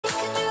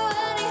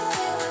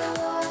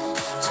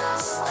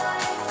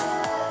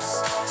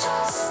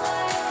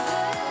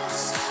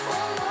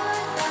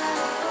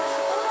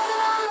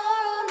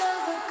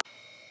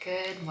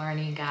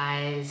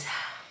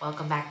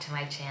welcome back to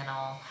my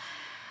channel.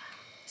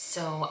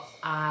 So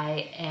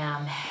I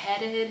am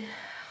headed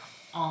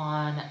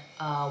on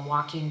a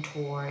walking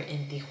tour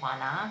in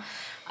Tijuana.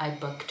 I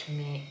booked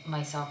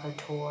myself a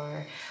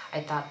tour.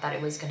 I thought that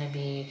it was going to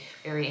be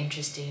very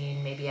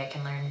interesting. Maybe I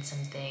can learn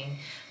something,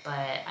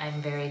 but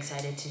I'm very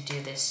excited to do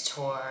this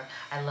tour.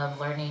 I love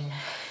learning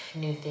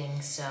new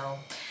things, so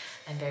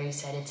I'm very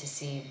excited to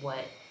see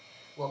what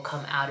will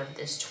come out of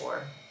this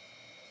tour.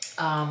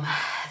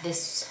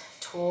 This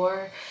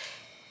tour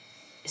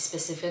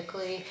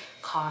specifically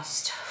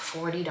cost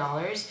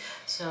 $40,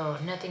 so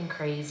nothing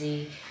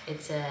crazy.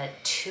 It's a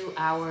 2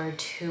 hour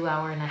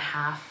and a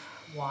half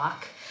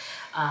walk,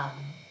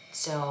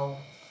 so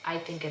I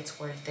think it's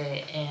worth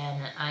it,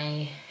 and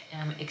I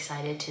am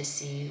excited to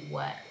see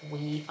what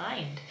we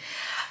find.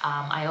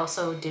 I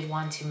also did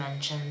want to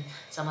mention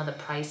some of the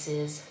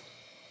prices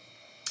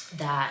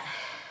that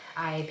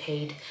I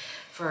paid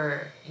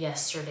for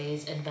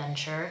yesterday's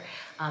adventure.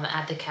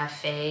 At the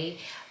cafe,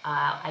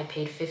 I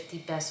paid 50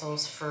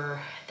 pesos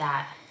for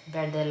that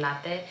verde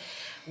latte,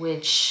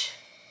 which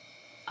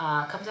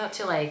comes out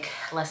to like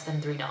less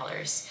than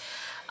 $3.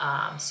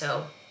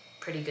 So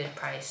pretty good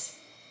price.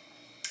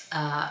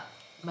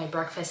 My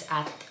breakfast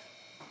at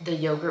the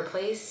yogurt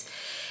place,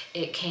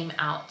 it came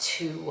out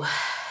to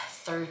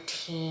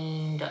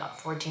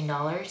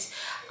 $14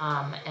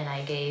 and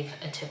I gave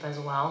a tip as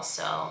well.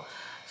 So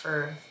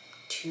for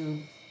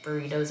 2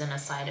 burritos and a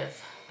side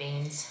of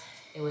beans,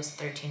 it was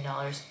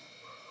 $13.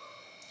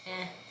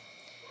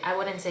 I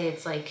wouldn't say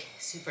it's like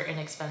super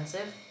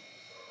inexpensive,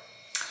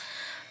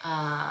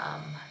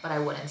 but I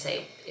wouldn't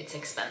say it's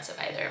expensive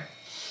either.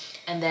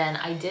 And then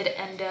I did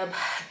end up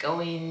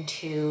going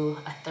to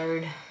a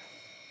third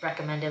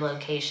recommended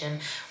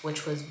location,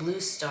 which was Blue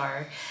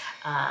Star.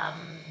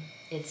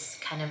 It's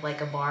kind of like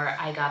a bar.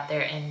 I got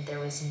there and there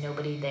was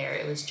nobody there.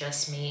 It was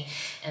just me,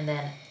 and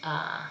then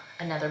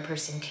another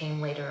person came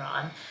later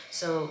on,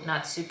 so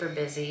not super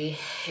busy.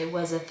 It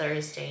was a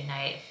Thursday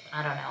night,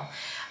 I don't know,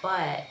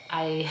 but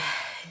I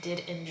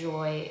did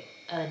enjoy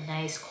a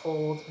nice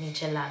cold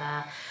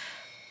michelada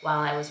while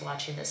I was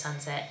watching the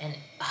sunset. And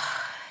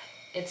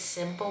it's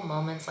simple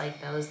moments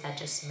like those that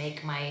just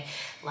make my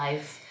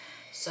life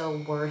so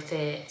worth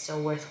it, so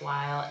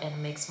worthwhile,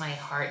 and makes my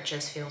heart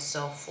just feel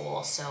so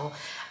full. So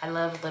I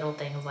love little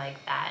things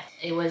like that.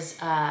 It was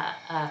a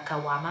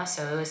kawama,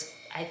 so it was,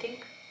 I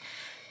think,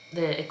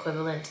 the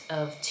equivalent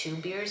of 2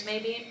 beers,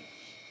 maybe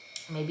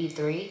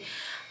 3.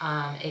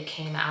 It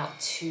came out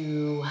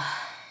to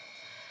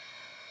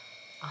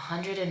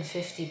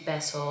 150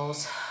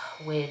 pesos,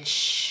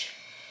 which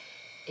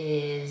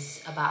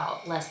is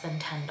about less than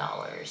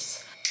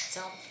 $10.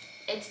 So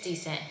it's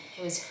decent.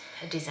 It was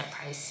a decent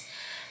price.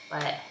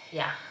 But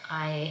yeah,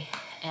 I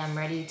am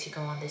ready to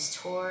go on this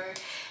tour,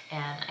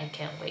 and I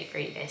can't wait for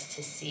you guys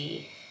to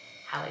see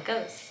how it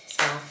goes.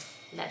 So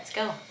let's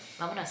go.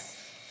 Vámonos.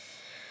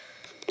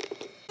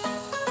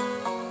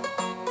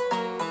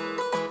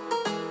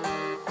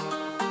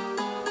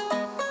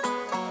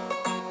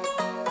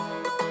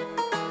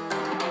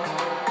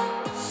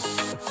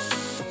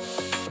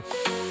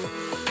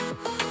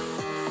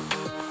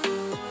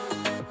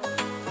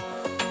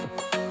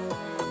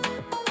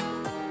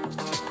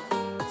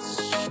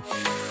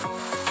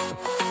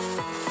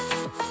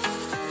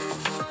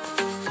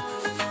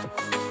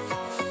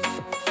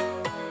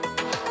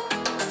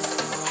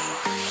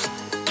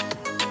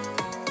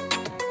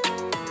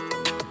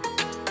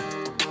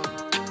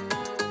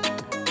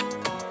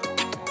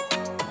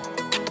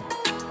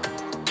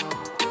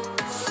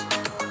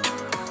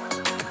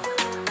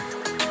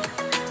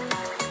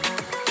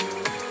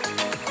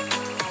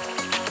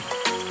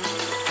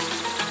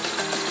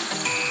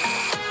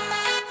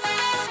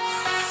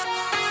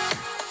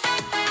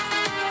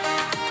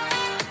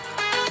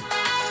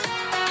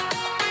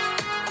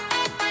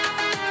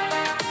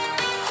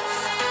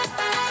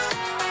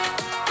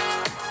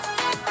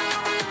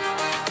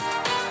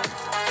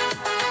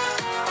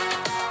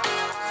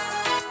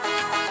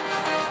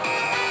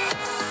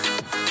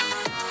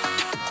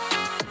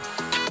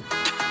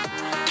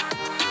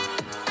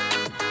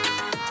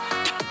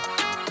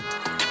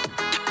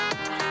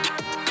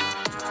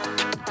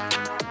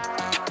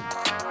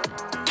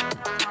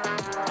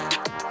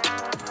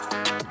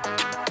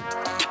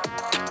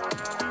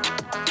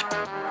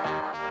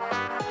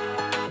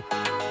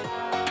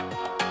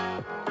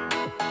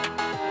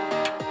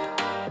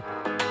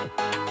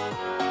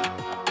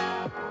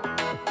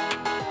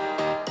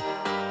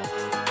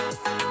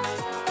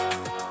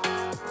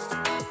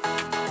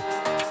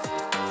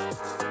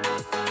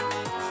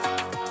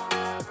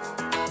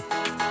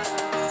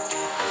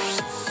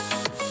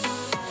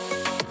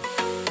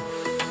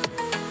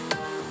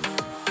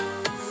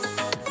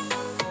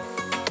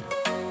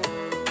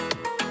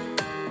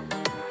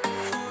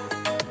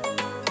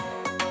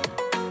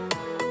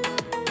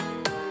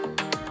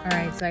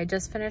 Alright, so I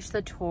just finished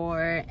the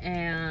tour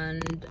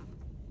and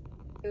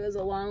it was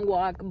a long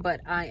walk,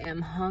 but I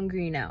am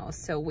hungry now,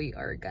 so we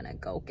are gonna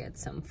go get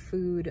some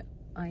food.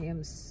 I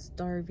am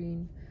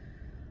starving.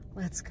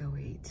 Let's go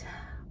eat.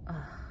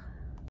 Ugh.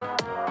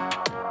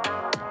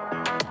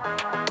 Hey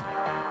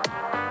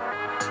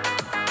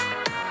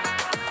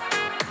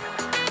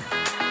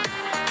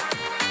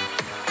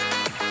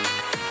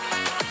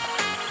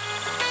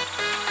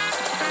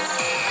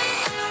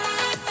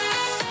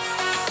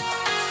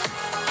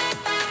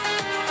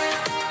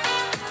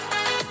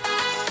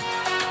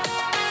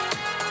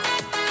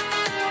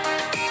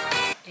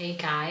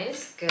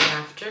guys, good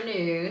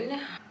afternoon.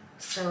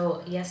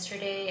 So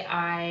yesterday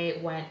I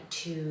went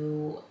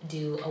to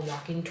do a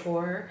walking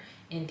tour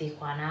in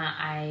Tijuana.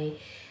 I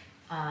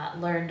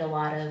learned a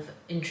lot of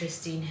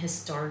interesting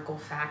historical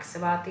facts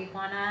about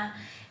Tijuana,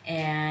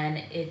 and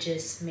it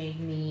just made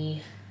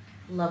me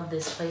love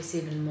this place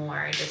even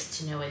more just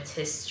to know its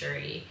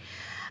history.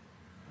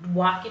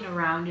 Walking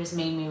around just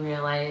made me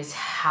realize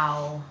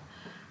how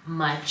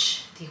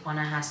much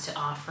Tijuana has to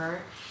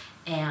offer,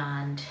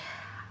 and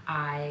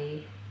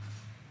I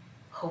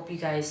hope you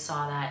guys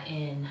saw that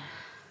in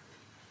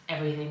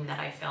everything that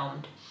I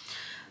filmed.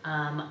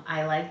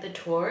 I liked the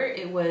tour.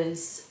 It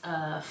was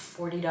a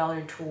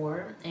 $40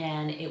 tour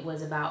and it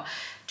was about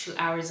 2.5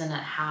 hours.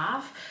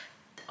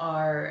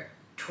 Our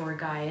tour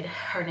guide,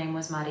 her name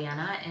was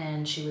Mariana,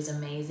 and she was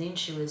amazing.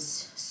 She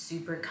was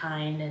super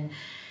kind,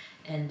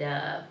 and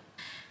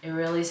it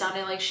really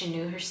sounded like she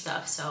knew her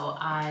stuff. So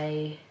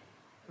I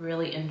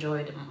really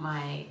enjoyed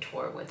my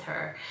tour with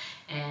her,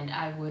 and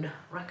I would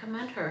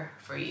recommend her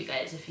for you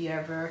guys if you're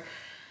ever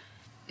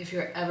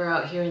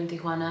out here in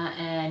Tijuana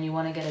and you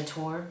want to get a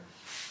tour.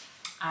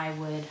 I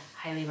would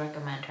highly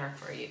recommend her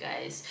for you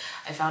guys.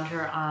 I found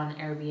her on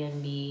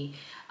AirBnB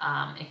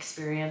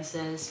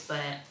Experiences,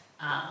 but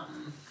I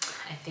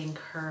think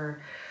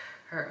her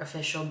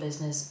official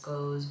business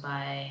goes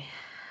by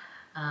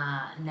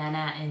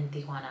Nana in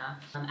Tijuana.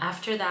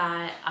 After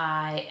that,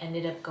 I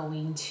ended up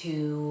going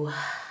to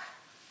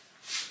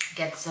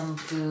get some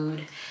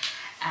food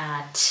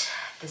at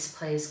this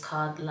place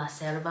called La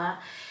Selva.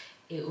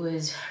 It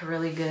was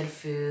really good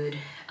food.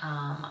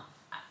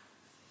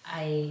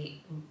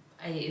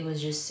 It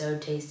was just so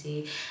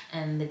tasty,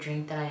 and the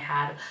drink that I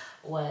had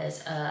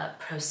was a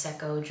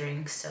Prosecco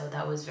drink, so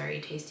that was very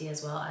tasty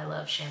as well. I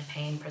love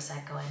champagne,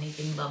 Prosecco,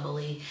 anything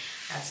bubbly.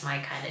 That's my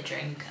kind of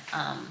drink.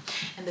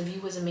 And the view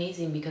was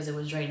amazing because it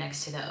was right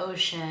next to the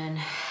ocean.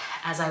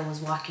 As I was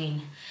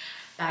walking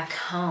back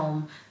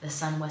home, the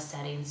sun was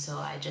setting, so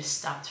I just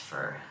stopped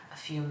for a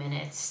few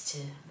minutes to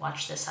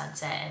watch the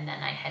sunset, and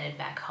then I headed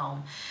back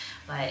home.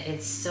 But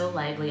it's so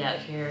lively out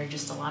here,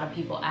 just a lot of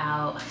people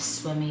out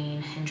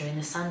swimming, enjoying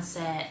the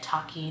sunset,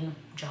 talking,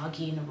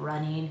 jogging,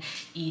 running,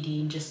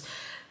 eating, just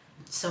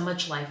so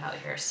much life out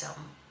here. So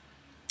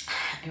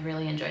I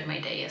really enjoyed my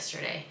day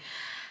yesterday.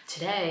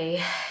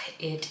 Today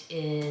it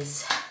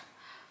is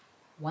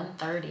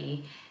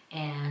 1:30,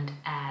 and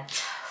at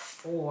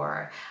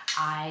 4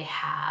 I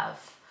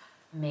have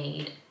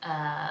made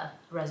a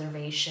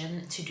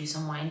reservation to do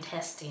some wine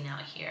testing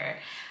out here.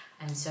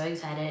 I'm so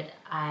excited.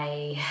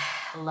 I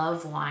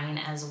love wine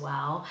as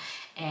well,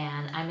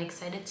 and I'm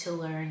excited to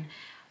learn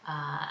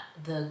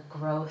the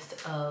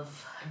growth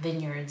of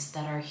vineyards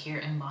that are here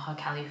in Baja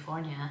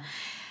California.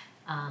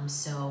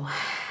 So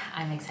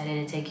I'm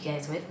excited to take you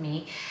guys with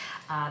me.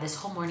 This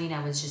whole morning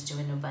I was just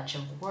doing a bunch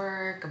of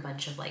work, a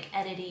bunch of like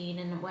editing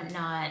and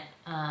whatnot,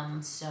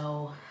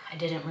 so I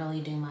didn't really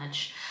do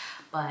much.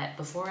 But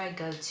before I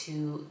go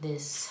to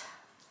this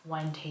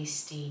wine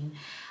tasting,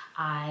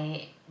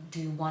 I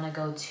do want to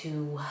go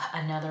to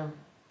another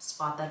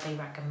spot that they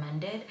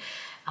recommended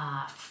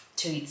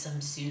to eat some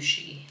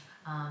sushi.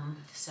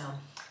 So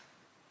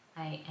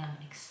I am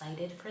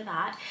excited for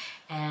that,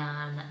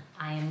 and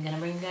I am gonna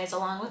bring you guys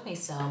along with me.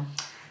 So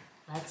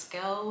let's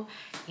go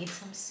eat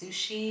some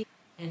sushi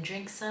and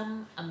drink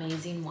some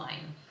amazing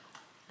wine.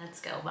 Let's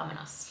go,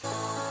 vámonos.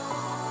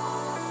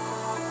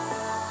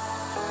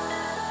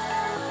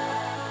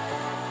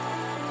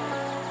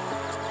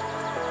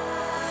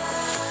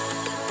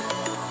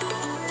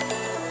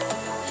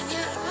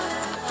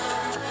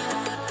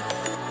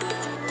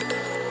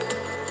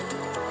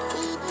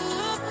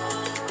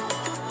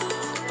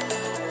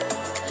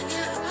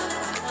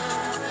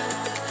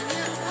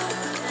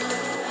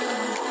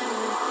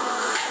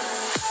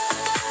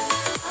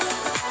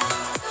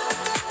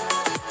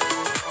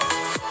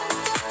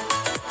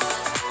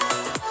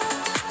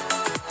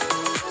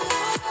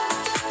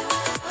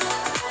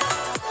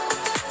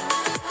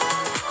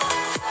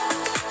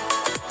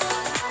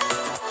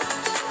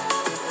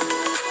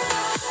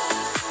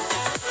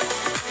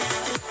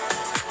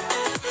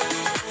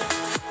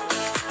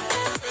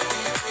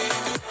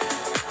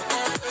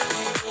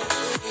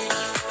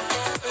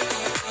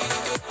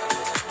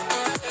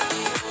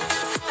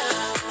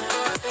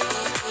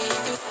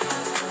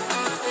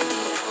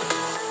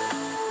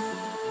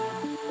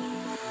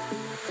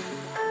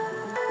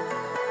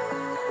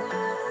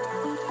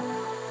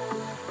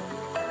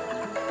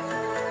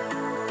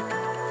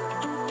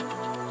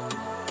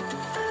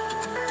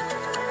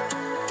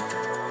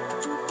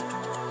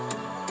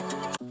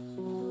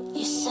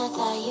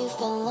 That you've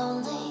been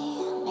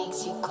lonely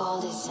makes you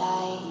cold as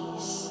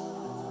ice.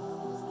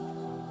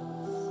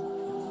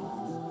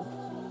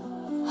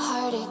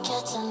 Hard to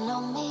get to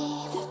know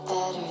me, the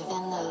better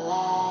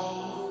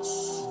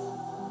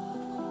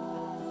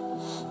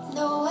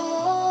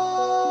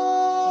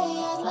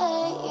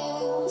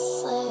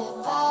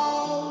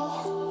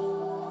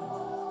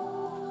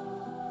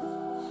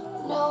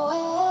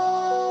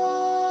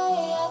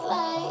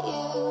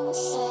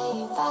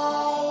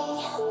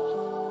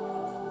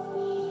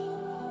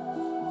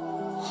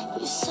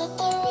You said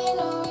there ain't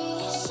no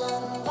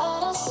reason,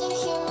 but I sit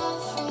here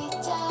every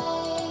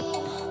day,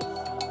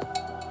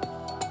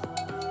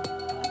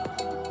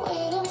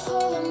 waiting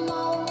for the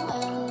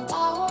moment I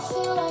will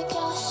feel like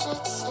I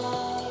should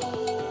stay.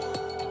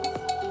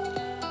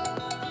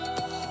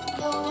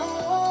 No way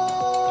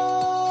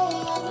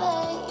I'd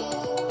let you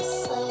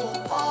slip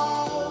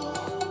by.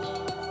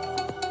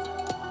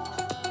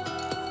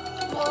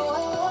 No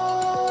way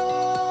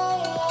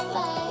I'd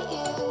let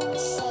you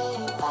say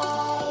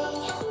bye.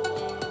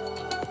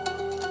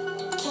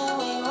 Can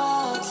we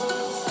watch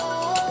it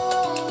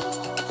fade,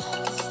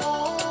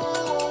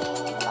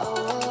 fade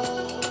away?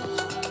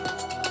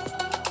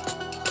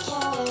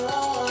 Can we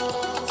let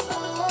it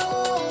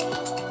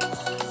fade,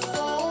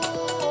 fade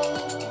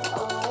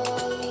away?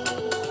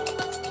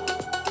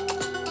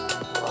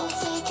 We'll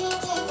take it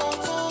day by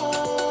day.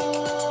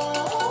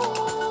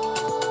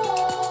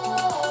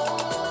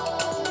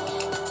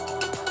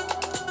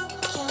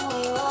 Can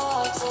we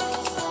watch it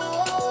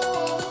fade,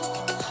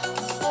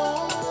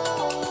 fade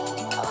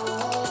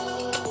away?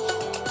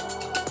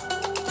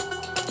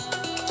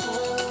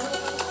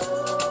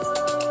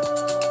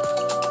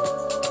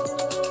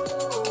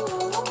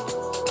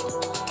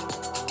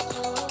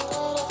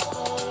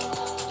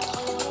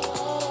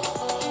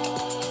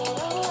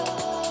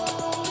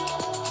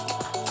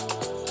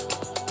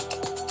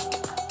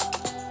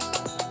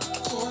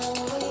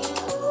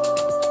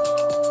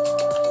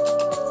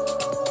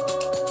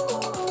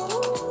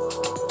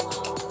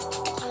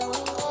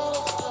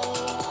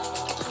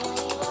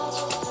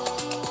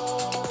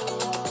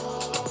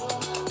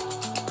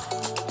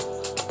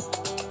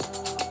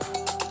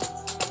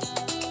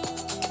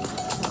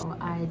 So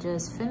I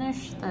just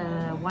finished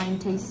the wine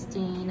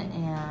tasting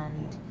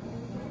and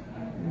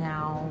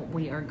now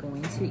we are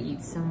going to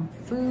eat some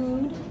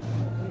food.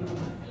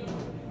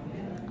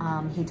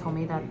 He told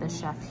me that the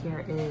chef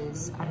here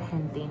is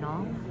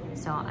Argentino,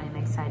 so I'm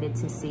excited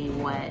to see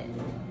what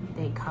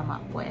they come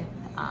up with.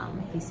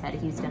 He said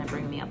he's gonna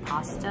bring me a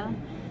pasta,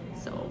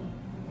 so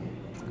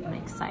I'm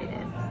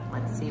excited.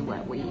 Let's see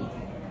what we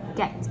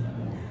get.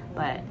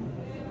 But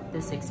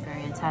this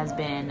experience has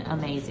been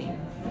amazing.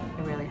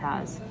 It really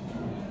has.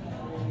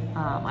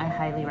 I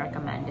highly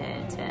recommend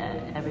it to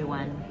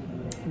everyone.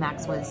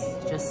 Max was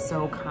just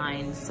so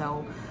kind,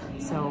 so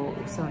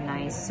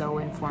nice, so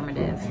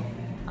informative,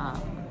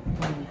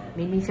 and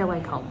made me feel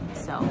like home.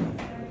 So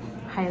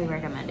highly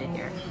recommend it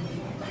here.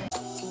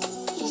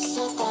 You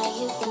said that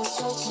you've been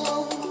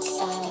searching,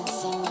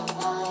 silence in my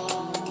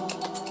mind,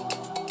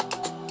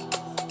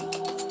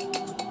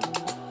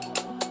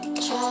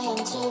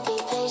 trying to be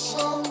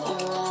patient,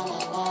 but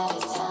running out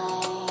of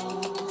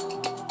time.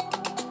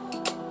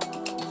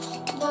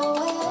 No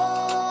way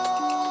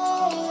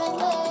I'd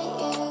let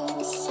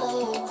you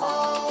slip by.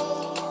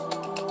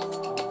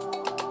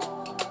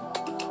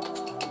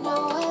 No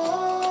way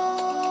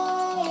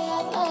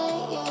I'd let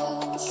you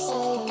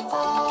say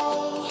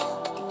bye.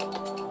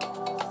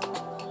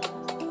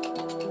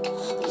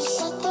 You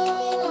said there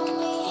ain't no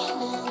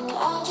meaning,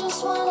 I just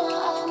wanna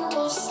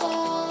understand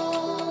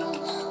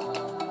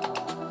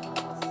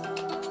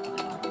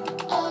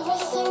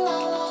everything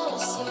that led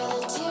us here,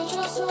 the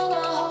teardrops when I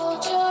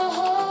hold your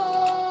hand.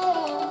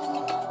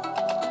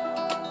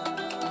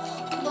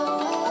 No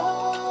way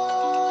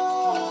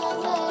I'd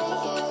let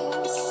you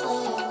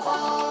slip by.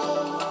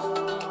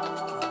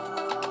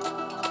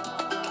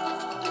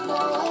 No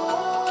way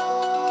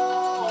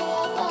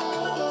I'd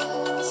let you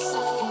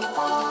say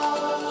bye.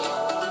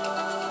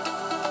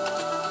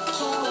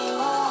 Can we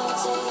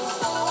watch it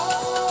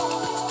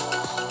fade,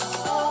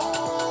 fade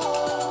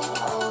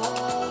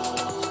away?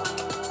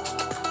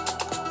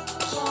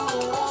 Can we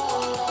let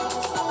it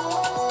fade,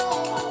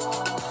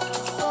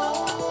 fade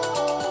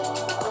away?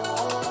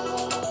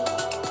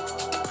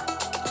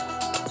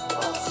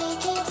 We'll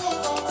take it day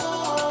by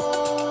day.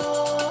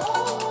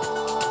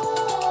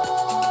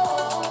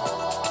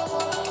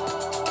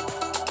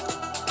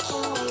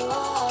 Can we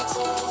watch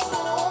it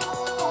fade,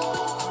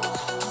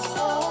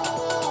 fade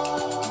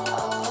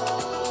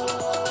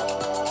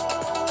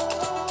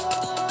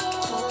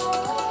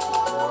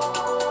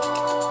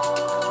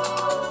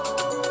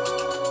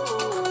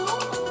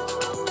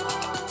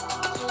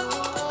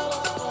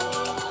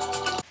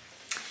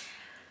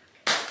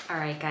All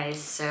right, guys,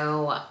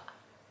 so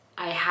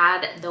I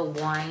had the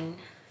wine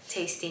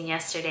tasting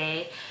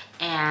yesterday,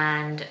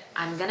 and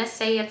I'm gonna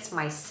say it's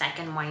my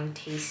second wine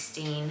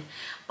tasting,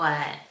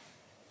 but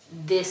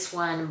this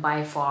one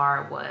by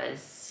far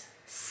was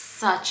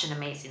such an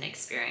amazing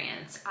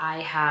experience. I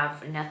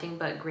have nothing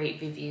but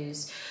great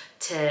reviews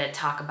to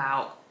talk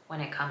about when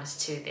it comes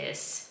to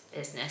this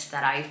business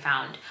that I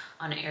found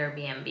on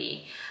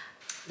Airbnb.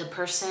 The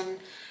person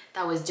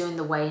that was doing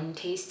the wine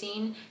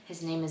tasting,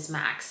 his name is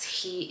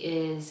Max. He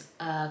is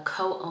a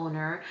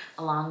co-owner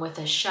along with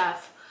a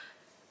chef,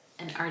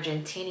 an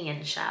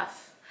Argentinian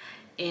chef,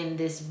 in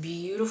this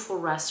beautiful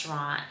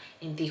restaurant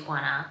in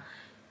Tijuana.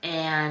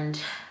 And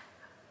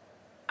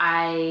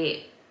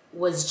I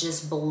was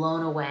just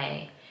blown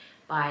away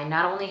by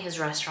not only his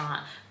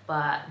restaurant,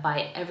 but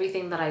by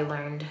everything that I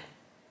learned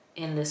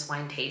in this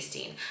wine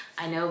tasting.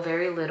 I know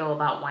very little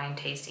about wine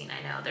tasting.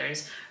 I know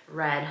there's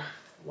red,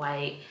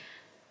 white,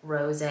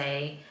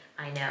 rosé.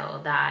 I know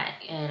that,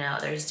 you know,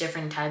 there's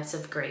different types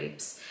of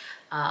grapes.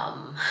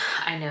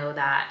 I know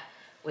that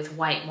with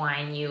white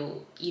wine,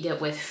 you eat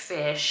it with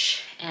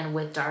fish, and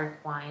with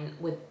dark wine,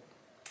 with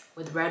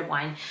red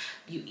wine,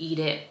 you eat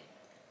it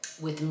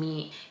with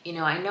meat. You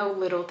know, I know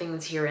little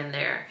things here and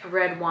there.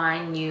 Red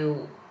wine,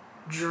 you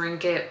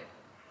drink it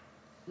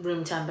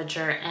room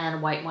temperature,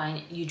 and white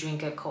wine, you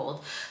drink it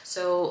cold.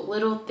 So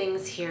little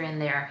things here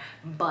and there,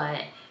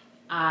 but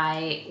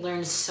I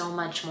learned so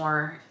much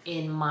more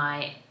in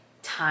my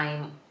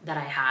time that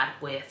I had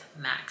with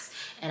Max,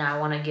 and I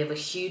want to give a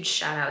huge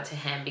shout out to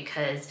him,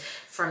 because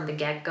from the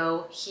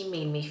get-go he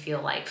made me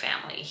feel like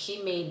family.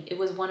 It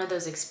was one of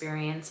those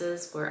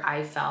experiences where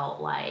I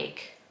felt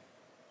like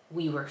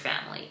we were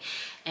family.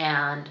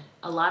 And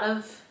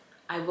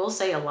I will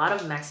say a lot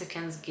of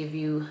Mexicans give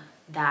you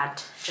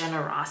that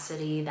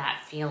generosity,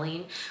 that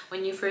feeling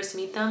when you first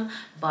meet them,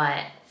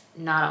 but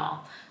not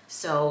all.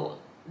 So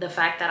the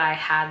fact that I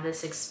had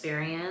this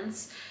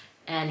experience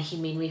and he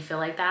made me feel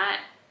like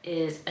that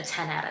is a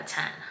 10 out of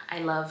 10. I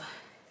love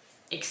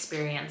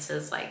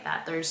experiences like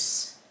that.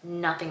 There's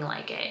nothing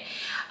like it.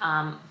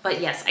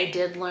 But yes, I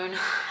did learn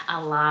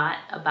a lot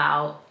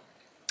about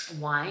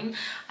wine.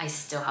 I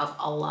still have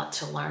a lot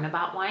to learn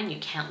about wine. You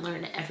can't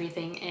learn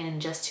everything in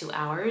just 2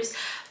 hours,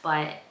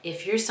 but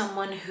if you're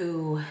someone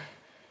who,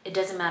 it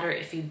doesn't matter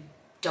if you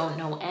don't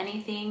know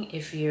anything,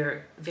 if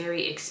you're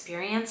very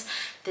experienced,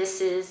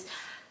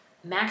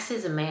 Max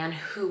is a man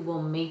who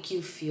will make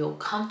you feel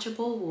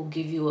comfortable, will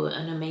give you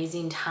an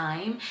amazing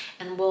time,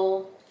 and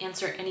will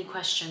answer any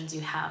questions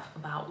you have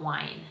about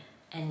wine.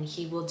 And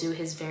he will do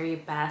his very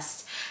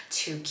best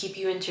to keep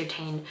you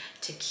entertained,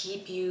 to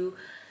keep you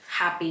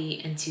happy,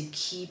 and to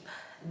keep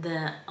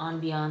the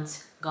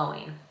ambiance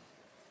going.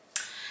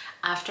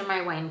 After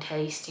my wine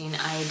tasting,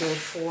 I did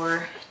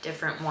 4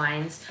 different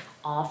wines,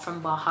 all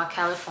from Baja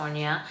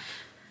California.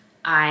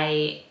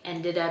 I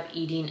ended up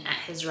eating at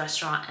his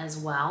restaurant as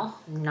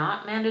well.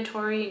 Not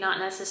mandatory, not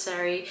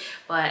necessary,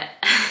 but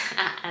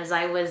as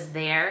I was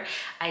there,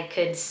 I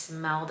could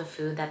smell the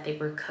food that they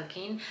were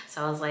cooking.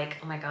 So I was like,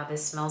 oh my God,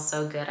 this smells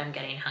so good, I'm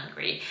getting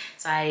hungry.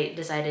 So I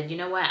decided, you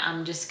know what,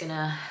 I'm just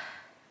gonna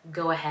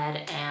go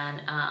ahead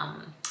and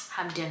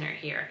have dinner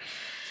here.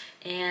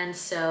 And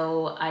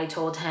so I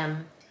told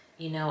him,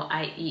 you know,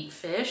 I eat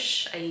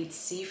fish, I eat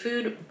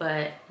seafood,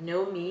 but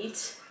no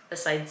meat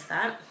besides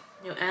that.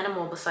 No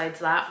animal besides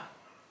that,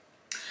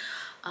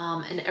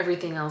 and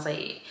everything else I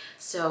eat.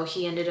 So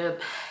he ended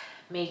up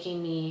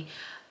making me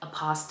a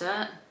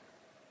pasta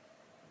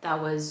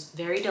that was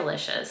very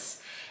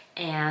delicious,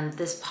 and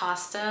this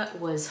pasta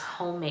was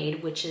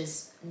homemade, which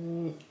is,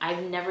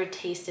 I've never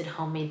tasted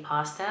homemade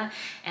pasta,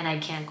 and I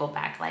can't go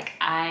back. Like,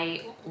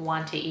 I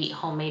want to eat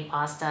homemade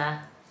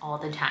pasta all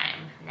the time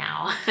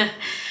now.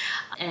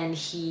 And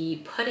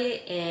he put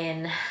it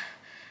in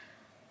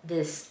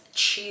this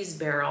cheese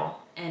barrel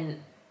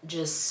and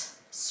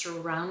just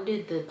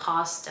surrounded the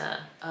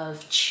pasta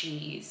of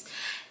cheese,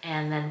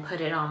 and then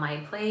put it on my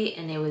plate,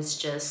 and it was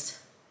just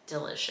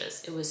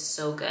delicious. It was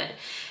so good.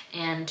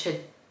 And to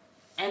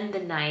end the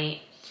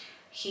night,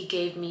 he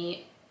gave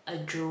me a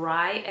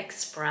dry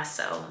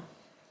espresso,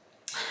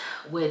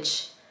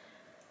 which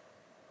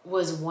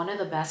was one of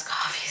the best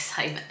coffees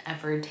I've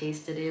ever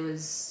tasted. It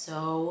was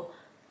so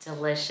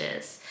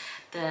delicious.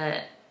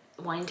 The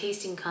wine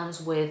tasting comes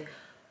with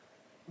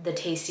the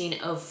tasting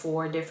of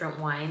 4 different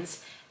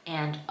wines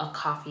and a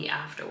coffee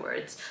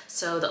afterwards.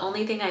 So the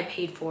only thing I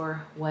paid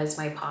for was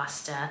my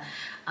pasta,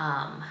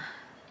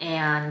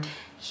 and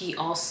he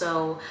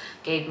also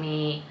gave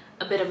me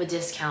a bit of a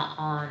discount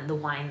on the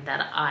wine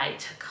that I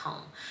took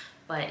home.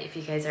 But if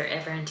you guys are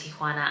ever in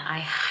Tijuana, I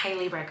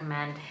highly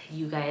recommend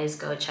you guys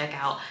go check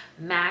out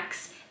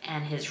Max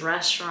and his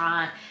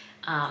restaurant.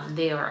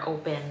 They are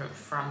open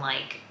from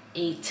like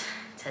 8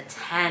 to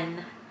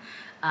 10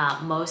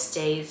 most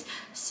days,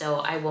 so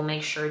I will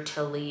make sure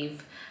to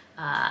leave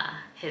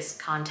his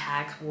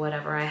contact,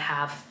 whatever I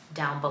have,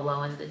 down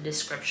below in the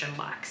description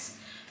box.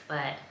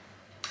 But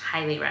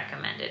highly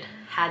recommended.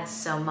 Had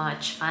so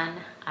much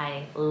fun.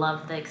 I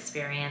love the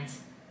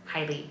experience.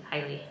 Highly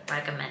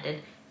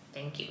recommended.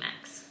 Thank you,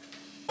 Max.